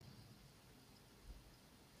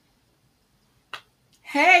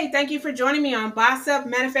Hey, thank you for joining me on Boss Up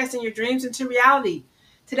Manifesting Your Dreams into Reality.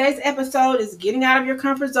 Today's episode is getting out of your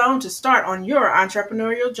comfort zone to start on your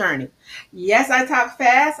entrepreneurial journey. Yes, I talk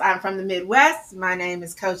fast. I'm from the Midwest. My name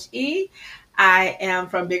is Coach E. I am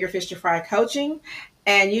from Bigger Fish to Fry Coaching,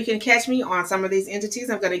 and you can catch me on some of these entities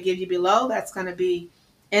I'm going to give you below. That's going to be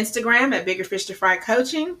Instagram at Bigger Fish to Fry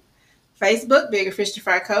Coaching, Facebook, Bigger Fish to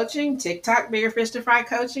Fry Coaching, TikTok, Bigger Fish to Fry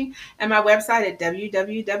Coaching, and my website at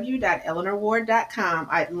www.eleanorward.com.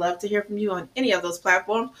 I'd love to hear from you on any of those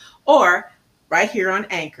platforms or right here on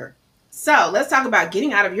Anchor. So let's talk about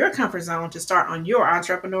getting out of your comfort zone to start on your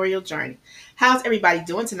entrepreneurial journey. How's everybody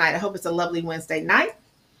doing tonight? I hope it's a lovely Wednesday night.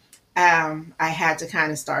 I had to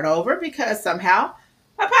kind of start over because somehow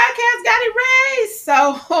my podcast got erased.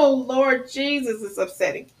 So, oh Lord Jesus, it's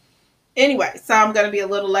upsetting. Anyway, so I'm going to be a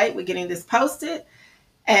little late with getting this posted.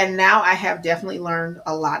 And now I have definitely learned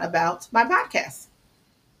a lot about my podcast.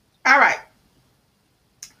 All right.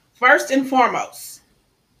 First and foremost,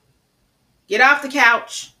 get off the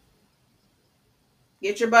couch,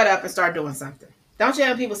 get your butt up and start doing something. Don't you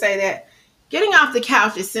have people say that? Getting off the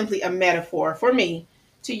couch is simply a metaphor for me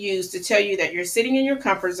to use to tell you that you're sitting in your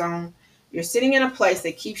comfort zone. You're sitting in a place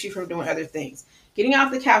that keeps you from doing other things. Getting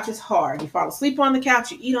off the couch is hard. You fall asleep on the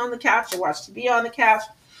couch, you eat on the couch, you watch TV on the couch,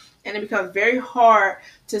 and it becomes very hard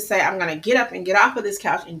to say, I'm going to get up and get off of this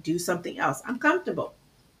couch and do something else. I'm comfortable.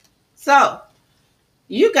 So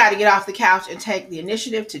you got to get off the couch and take the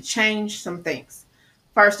initiative to change some things.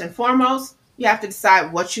 First and foremost, you have to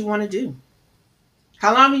decide what you want to do.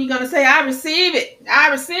 How long are you going to say, I receive it, I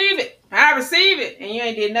receive it, I receive it, and you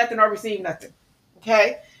ain't did nothing or received nothing?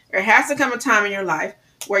 Okay? There has to come a time in your life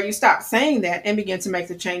where you stop saying that and begin to make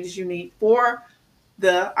the changes you need for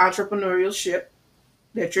the entrepreneurial ship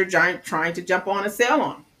that you're trying to jump on and sail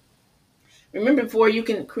on. Remember, before you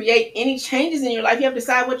can create any changes in your life, you have to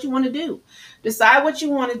decide what you want to do. Decide what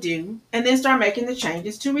you want to do, and then start making the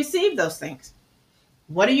changes to receive those things.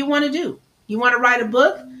 What do you want to do? You want to write a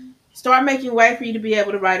book? Start making a way for you to be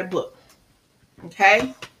able to write a book.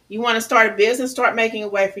 Okay? You want to start a business? Start making a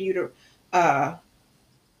way for you to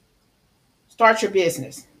start your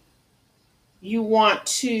business. You want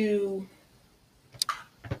to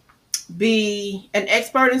be an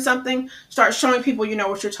expert in something? Start showing people you know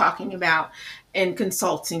what you're talking about, and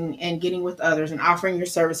consulting and getting with others and offering your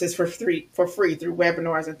services for free through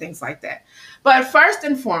webinars and things like that. But first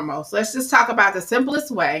and foremost, let's just talk about the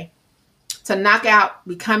simplest way to knock out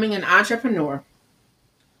becoming an entrepreneur.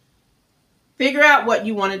 Figure out what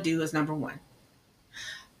you want to do is number one.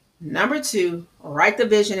 Number two, write the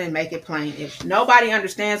vision and make it plain. If nobody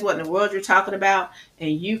understands what in the world you're talking about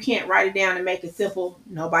and you can't write it down and make it simple,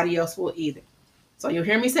 nobody else will either. So you'll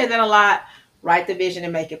hear me say that a lot. Write the vision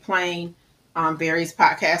and make it plain on various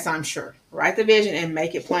podcasts, I'm sure. Write the vision and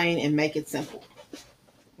make it plain and make it simple.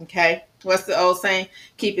 Okay? What's the old saying?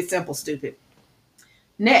 Keep it simple, stupid.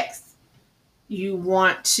 Next, you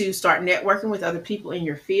want to start networking with other people in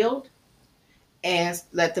your field and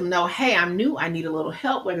let them know, hey, I'm new. I need a little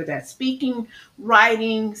help, whether that's speaking,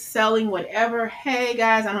 writing, selling, whatever. Hey,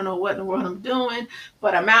 guys, I don't know what in the world I'm doing,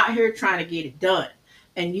 but I'm out here trying to get it done.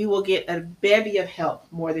 And you will get a bevy of help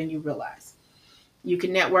more than you realize. You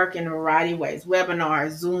can network in a variety of ways,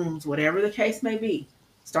 webinars, Zooms, whatever the case may be.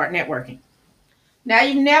 Start networking. Now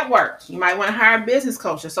you've networked. You might want to hire a business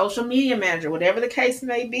coach, a social media manager, whatever the case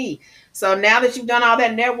may be. So now that you've done all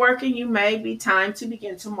that networking, you may be time to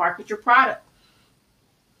begin to market your product.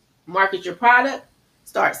 Market your product,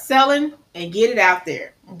 start selling, and get it out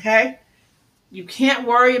there, okay? You can't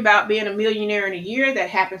worry about being a millionaire in a year.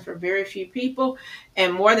 That happens for very few people.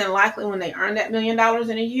 And more than likely, when they earn that $1 million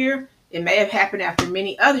in a year, it may have happened after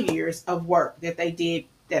many other years of work that they did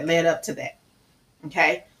that led up to that,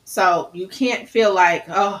 okay? So you can't feel like,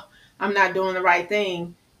 oh, I'm not doing the right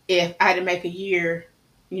thing if I had to make a year,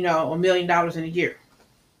 $1 million in a year.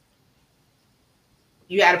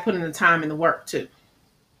 You got to put in the time and the work, too.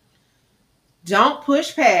 Don't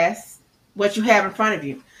push past what you have in front of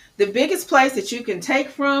you. The biggest place that you can take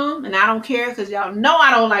from, and I don't care because y'all know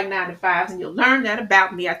I don't like 9 to 5s, and you'll learn that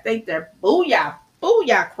about me. I think they're booyah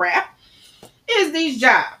crap, is these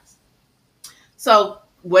jobs. So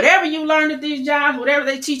whatever you learn at these jobs, whatever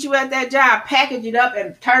they teach you at that job, package it up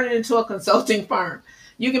and turn it into a consulting firm.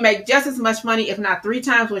 You can make just as much money, if not 3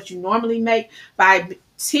 times what you normally make, by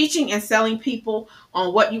teaching and selling people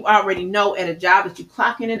on what you already know at a job that you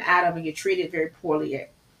clock in and out of and get treated very poorly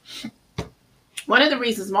at. One of the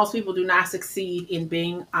reasons most people do not succeed in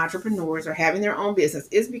being entrepreneurs or having their own business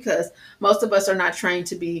is because most of us are not trained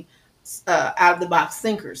to be out of the box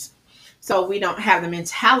thinkers. So we don't have the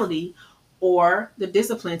mentality or the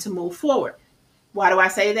discipline to move forward. Why do I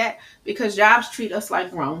say that? Because jobs treat us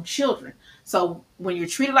like grown children. So when you're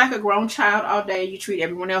treated like a grown child all day, you treat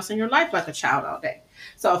everyone else in your life like a child all day.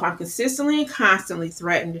 So if I'm consistently and constantly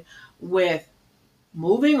threatened with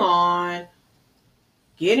moving on,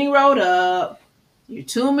 getting rolled up, you're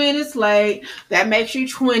 2 minutes late, that makes you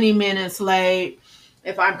 20 minutes late.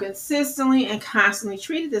 If I'm consistently and constantly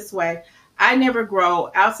treated this way, I never grow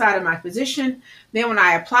outside of my position. Then when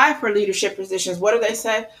I apply for leadership positions, what do they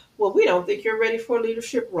say? Well, we don't think you're ready for a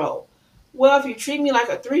leadership role. Well, if you treat me like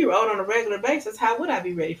a 3-year old on a regular basis, how would I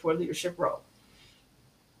be ready for a leadership role?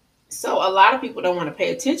 So a lot of people don't want to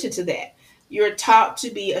pay attention to that. You're taught to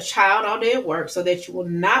be a child all day at work so that you will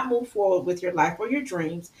not move forward with your life or your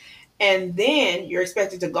dreams. And then you're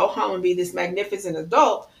expected to go home and be this magnificent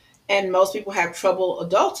adult. And most people have trouble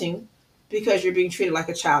adulting because you're being treated like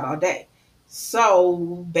a child all day.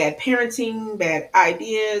 So bad parenting, bad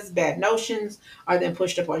ideas, bad notions are then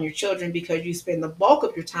pushed up on your children because you spend the bulk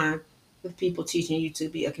of your time with people teaching you to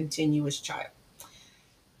be a continuous child.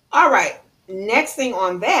 All right. Next thing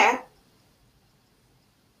on that,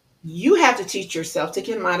 you have to teach yourself to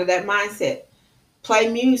get out of that mindset.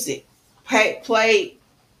 Play music. Play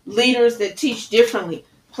leaders that teach differently.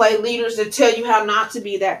 Play leaders that tell you how not to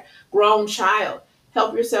be that grown child.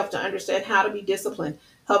 Help yourself to understand how to be disciplined.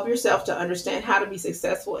 Help yourself to understand how to be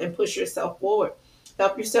successful and push yourself forward.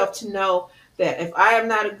 Help yourself to know that if I am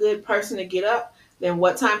not a good person to get up, then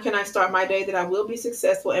what time can I start my day that I will be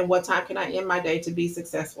successful, and what time can I end my day to be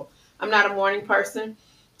successful? I'm not a morning person.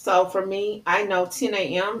 So for me, I know 10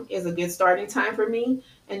 a.m. is a good starting time for me,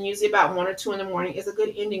 and usually about 1 or 2 in the morning is a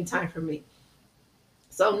good ending time for me.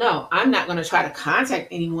 So no, I'm not going to try to contact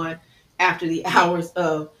anyone after the hours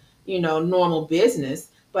of, normal business,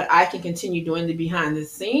 but I can continue doing the behind the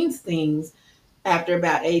scenes things after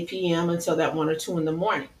about 8 p.m. until that 1 or 2 in the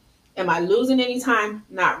morning. Am I losing any time?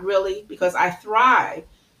 Not really, because I thrive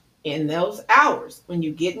in those hours. When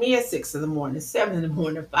you get me at 6 in the morning, 7 in the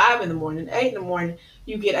morning, 5 in the morning, 8 in the morning,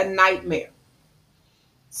 you get a nightmare.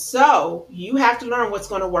 So you have to learn what's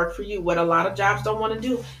going to work for you. What a lot of jobs don't want to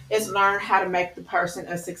do is learn how to make the person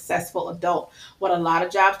a successful adult. What a lot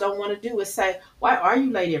of jobs don't want to do is say, why are you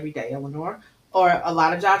late every day, Eleanor? Or a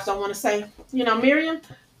lot of jobs don't want to say, Miriam,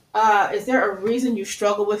 is there a reason you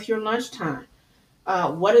struggle with your lunchtime?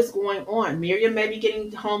 What is going on? Miriam may be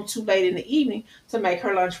getting home too late in the evening to make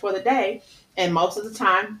her lunch for the day. And most of the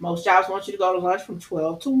time, most jobs want you to go to lunch from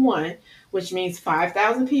 12 to 1, which means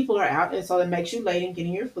 5,000 people are out. And so that makes you late in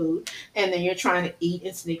getting your food. And then you're trying to eat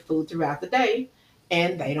and sneak food throughout the day.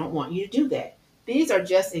 And they don't want you to do that. These are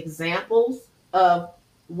just examples of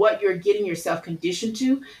what you're getting yourself conditioned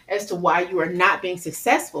to as to why you are not being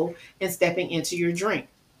successful in stepping into your dream.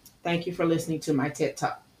 Thank you for listening to my TED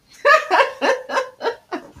Talk.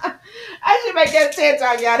 I should make that a TED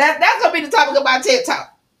Talk, y'all. That's going to be the topic of my TED Talk.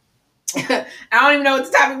 I don't even know what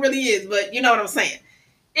the topic really is, but you know what I'm saying.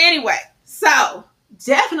 Anyway, so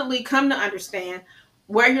definitely come to understand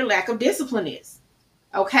where your lack of discipline is.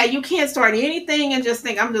 Okay, you can't start anything and just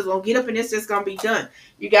think, I'm just going to get up and it's just going to be done.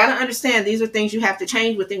 You got to understand these are things you have to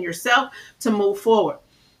change within yourself to move forward.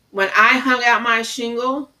 When I hung out my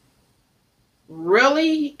shingle,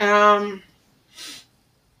 really,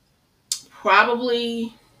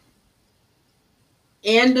 probably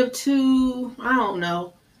end of I don't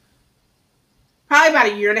know, probably about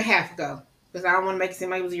a year and a half ago, because I don't want to make it seem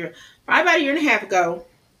like it was a year. Probably about a year and a half ago,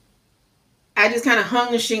 I just kind of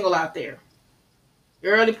hung the shingle out there.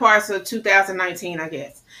 Early parts of 2019, I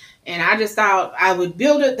guess. And I just thought I would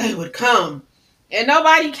build it, they would come. And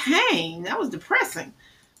nobody came. That was depressing.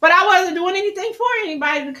 But I wasn't doing anything for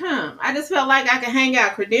anybody to come. I just felt like I could hang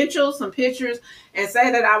out credentials, some pictures, and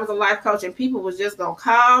say that I was a life coach, and people was just going to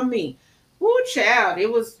call me. Woo, child.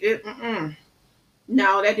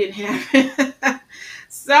 No, that didn't happen.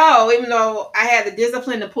 So even though I had the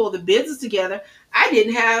discipline to pull the business together,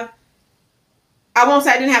 I won't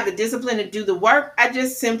say I didn't have the discipline to do the work. I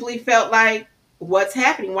just simply felt like, what's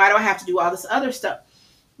happening? Why do I have to do all this other stuff?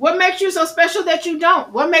 What makes you so special that you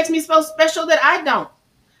don't? What makes me so special that I don't?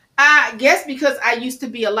 I guess because I used to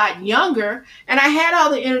be a lot younger and I had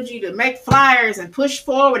all the energy to make flyers and push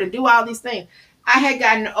forward and do all these things. I had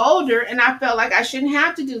gotten older and I felt like I shouldn't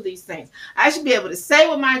have to do these things. I should be able to say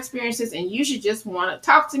what my experience is, and you should just want to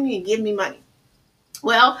talk to me and give me money.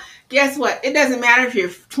 Well, guess what? It doesn't matter if you're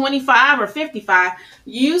 25 or 55.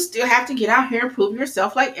 You still have to get out here and prove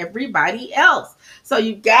yourself like everybody else. So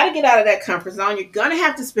you got to get out of that comfort zone. You're going to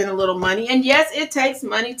have to spend a little money. And yes, it takes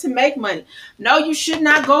money to make money. No, you should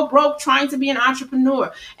not go broke trying to be an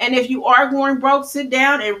entrepreneur. And if you are going broke, sit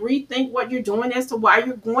down and rethink what you're doing as to why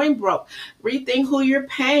you're going broke. Rethink who you're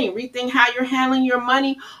paying. Rethink how you're handling your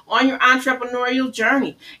money on your entrepreneurial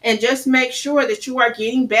journey. And just make sure that you are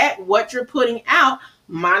getting back what you're putting out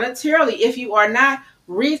monetarily. If you are not,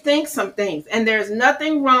 rethink some things. And there's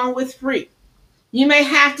nothing wrong with free. You may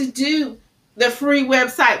have to do the free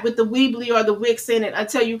website with the Weebly or the Wix in it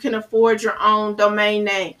until you can afford your own domain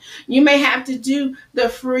name. You may have to do the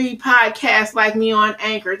free podcast like me on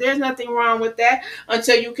Anchor. There's nothing wrong with that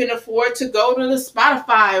until you can afford to go to the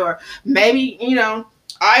Spotify, or maybe,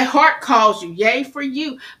 iHeart calls you. Yay for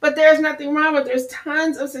you. But there's nothing wrong with it. There's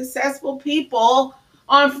tons of successful people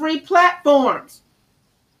on free platforms.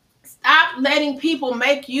 Stop letting people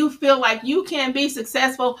make you feel like you can't be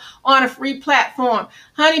successful on a free platform.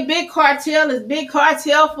 Honey, Big Cartel is Big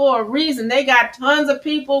Cartel for a reason. They got tons of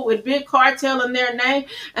people with Big Cartel in their name,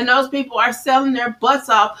 and those people are selling their butts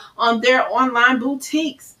off on their online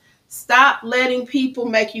boutiques. Stop letting people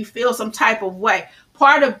make you feel some type of way.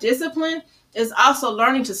 Part of discipline is also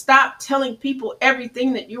learning to stop telling people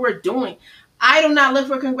everything that you are doing. I do not look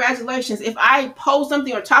for congratulations. If I post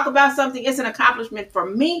something or talk about something, it's an accomplishment for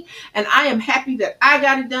me, and I am happy that I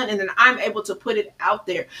got it done and then I'm able to put it out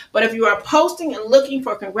there. But if you are posting and looking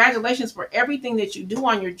for congratulations for everything that you do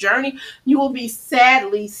on your journey, you will be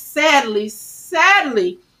sadly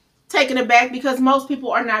taken aback, because most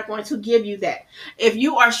people are not going to give you that. If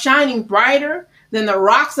you are shining brighter than the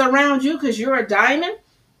rocks around you because you're a diamond,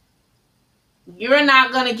 you're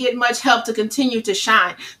not going to get much help to continue to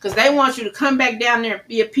shine, because they want you to come back down there and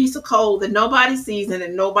be a piece of coal that nobody sees and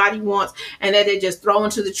that nobody wants, and that they just throw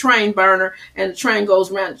into the train burner and the train goes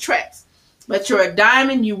around the tracks. But you're a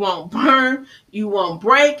diamond. You won't burn. You won't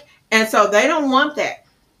break. And so they don't want that.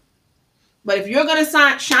 But if you're going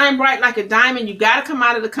to shine bright like a diamond, you got to come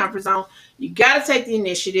out of the comfort zone. You got to take the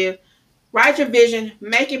initiative. Write your vision.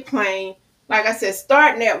 Make it plain. Like I said,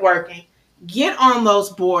 start networking. Get on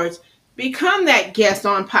those boards. Become that guest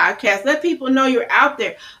on podcasts. Let people know you're out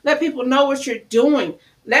there. Let people know what you're doing.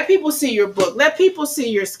 Let people see your book. Let people see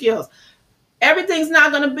your skills. Everything's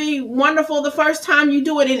not going to be wonderful the first time you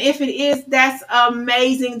do it. And if it is, that's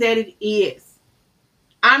amazing that it is.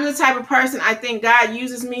 I'm the type of person, I think God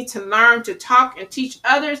uses me to learn, to talk, and teach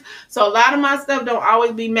others. So a lot of my stuff don't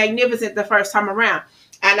always be magnificent the first time around.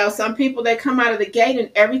 I know some people that come out of the gate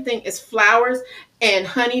and everything is flowers and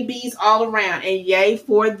honeybees all around, and yay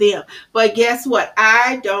for them. But guess what?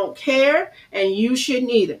 I don't care, and you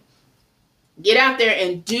shouldn't either. Get out there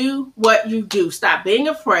and do what you do. Stop being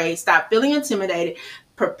afraid. Stop feeling intimidated.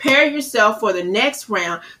 Prepare yourself for the next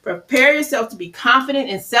round. Prepare yourself to be confident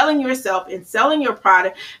in selling yourself and selling your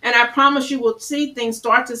product. And I promise you will see things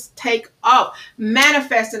start to take off.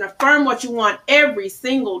 Manifest and affirm what you want every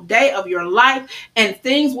single day of your life. And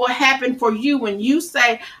things will happen for you when you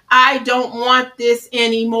say, I don't want this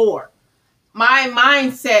anymore. My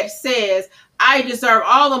mindset says, I deserve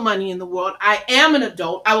all the money in the world. I am an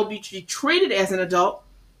adult. I will be treated as an adult.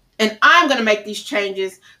 And I'm going to make these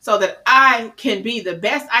changes so that I can be the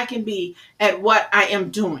best I can be at what I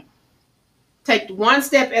am doing. Take one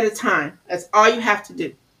step at a time. That's all you have to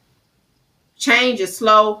do. Change is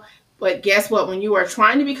slow, but guess what? When you are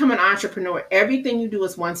trying to become an entrepreneur, everything you do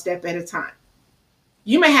is one step at a time.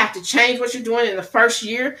 You may have to change what you're doing in the first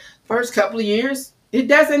year, first couple of years. It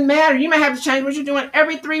doesn't matter. You may have to change what you're doing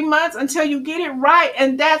every 3 months until you get it right,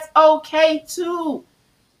 and that's okay too.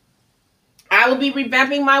 I will be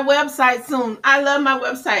revamping my website soon. I love my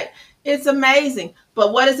website. It's amazing.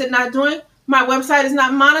 But what is it not doing? My website is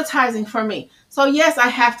not monetizing for me. So yes, I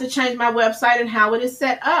have to change my website and how it is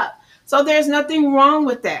set up. So there's nothing wrong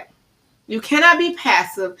with that. You cannot be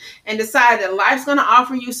passive and decide that life's going to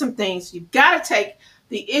offer you some things. You've got to take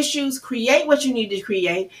the issues, create what you need to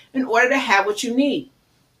create in order to have what you need.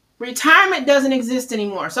 Retirement doesn't exist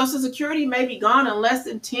anymore. Social Security may be gone in less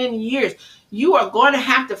than 10 years. You are going to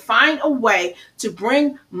have to find a way to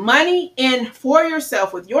bring money in for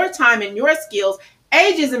yourself with your time and your skills.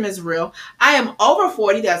 Ageism is real. I am over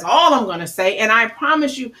 40. That's all I'm going to say. And I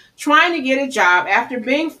promise you, trying to get a job after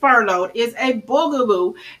being furloughed is a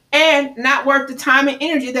boogaloo and not worth the time and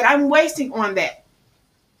energy that I'm wasting on that.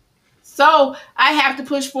 So I have to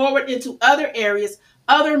push forward into other areas,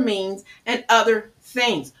 other means, and other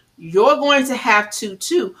things. You're going to have to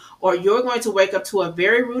too, or you're going to wake up to a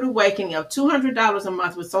very rude awakening of $200 a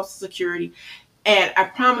month with Social Security. And I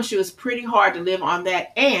promise you, it's pretty hard to live on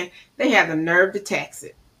that. And they have the nerve to tax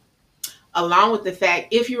it. along with the fact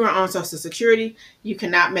if you are on Social Security, you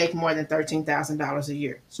cannot make more than $13,000 a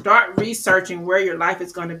year. Start researching where your life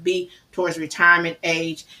is going to be towards retirement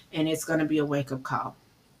age, and it's going to be a wake-up call.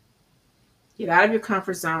 Get out of your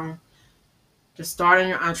comfort zone to start on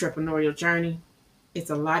your entrepreneurial journey. It's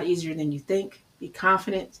a lot easier than you think. Be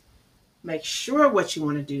confident. Make sure what you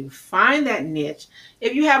want to do. Find that niche.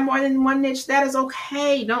 If you have more than one niche, that is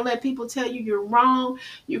okay. Don't let people tell you you're wrong.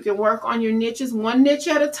 You can work on your niches one niche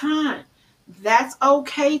at a time. That's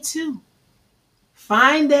okay too.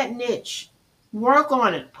 Find that niche. Work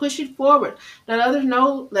on it. Push it forward. Let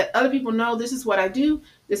other people know this is what I do.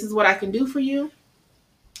 This is what I can do for you.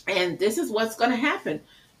 And this is what's going to happen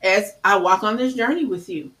as I walk on this journey with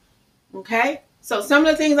you. Okay? So some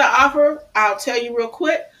of the things I offer, I'll tell you real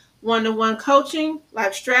quick. One-to-one coaching,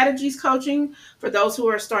 life strategies coaching for those who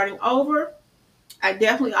are starting over. I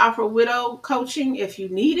definitely offer widow coaching if you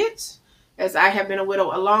need it, as I have been a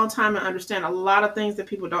widow a long time and understand a lot of things that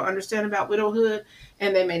people don't understand about widowhood,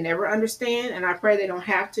 and they may never understand, and I pray they don't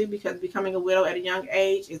have to, because becoming a widow at a young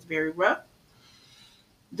age is very rough.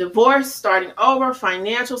 Divorce, starting over,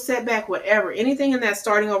 financial setback, whatever, anything in that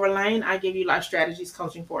starting over lane, I give you life strategies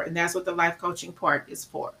coaching for, and that's what the life coaching part is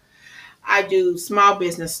for. I do small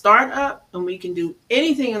business startup, and we can do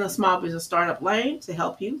anything in the small business startup lane to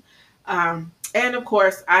help you. And of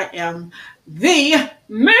course, I am the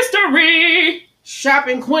mystery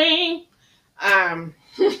shopping queen. And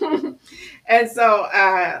so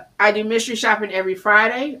I do mystery shopping every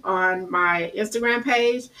Friday on my Instagram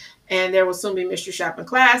page, and there will soon be mystery shopping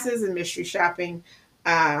classes and mystery shopping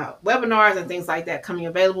webinars and things like that coming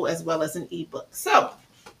available, as well as an ebook. So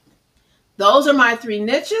those are my 3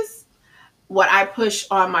 niches. What I push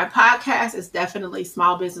on my podcast is definitely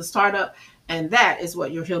small business startup, and that is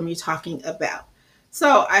what you'll hear me talking about.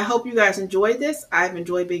 So I hope you guys enjoyed this. I've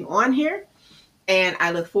enjoyed being on here, and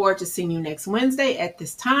I look forward to seeing you next Wednesday at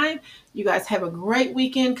this time. You guys have a great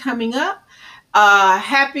weekend coming up.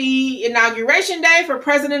 Happy Inauguration Day for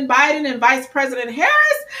President Biden and Vice President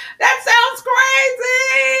Harris. That sounds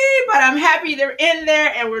crazy, but I'm happy they're in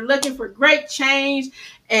there, and we're looking for great change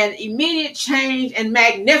and immediate change and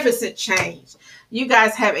magnificent change. You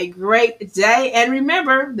guys have a great day. And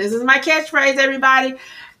remember, this is my catchphrase, everybody.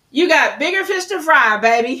 You got bigger fish to fry,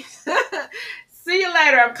 baby. See you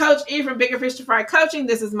later. I'm Coach E from Bigger Fish to Fry Coaching.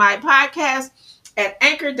 This is my podcast at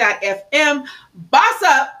anchor.fm. Boss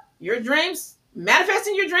up your dreams,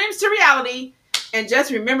 manifesting your dreams to reality. And just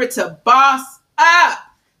remember to boss up.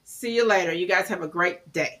 See you later. You guys have a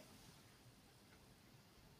great day.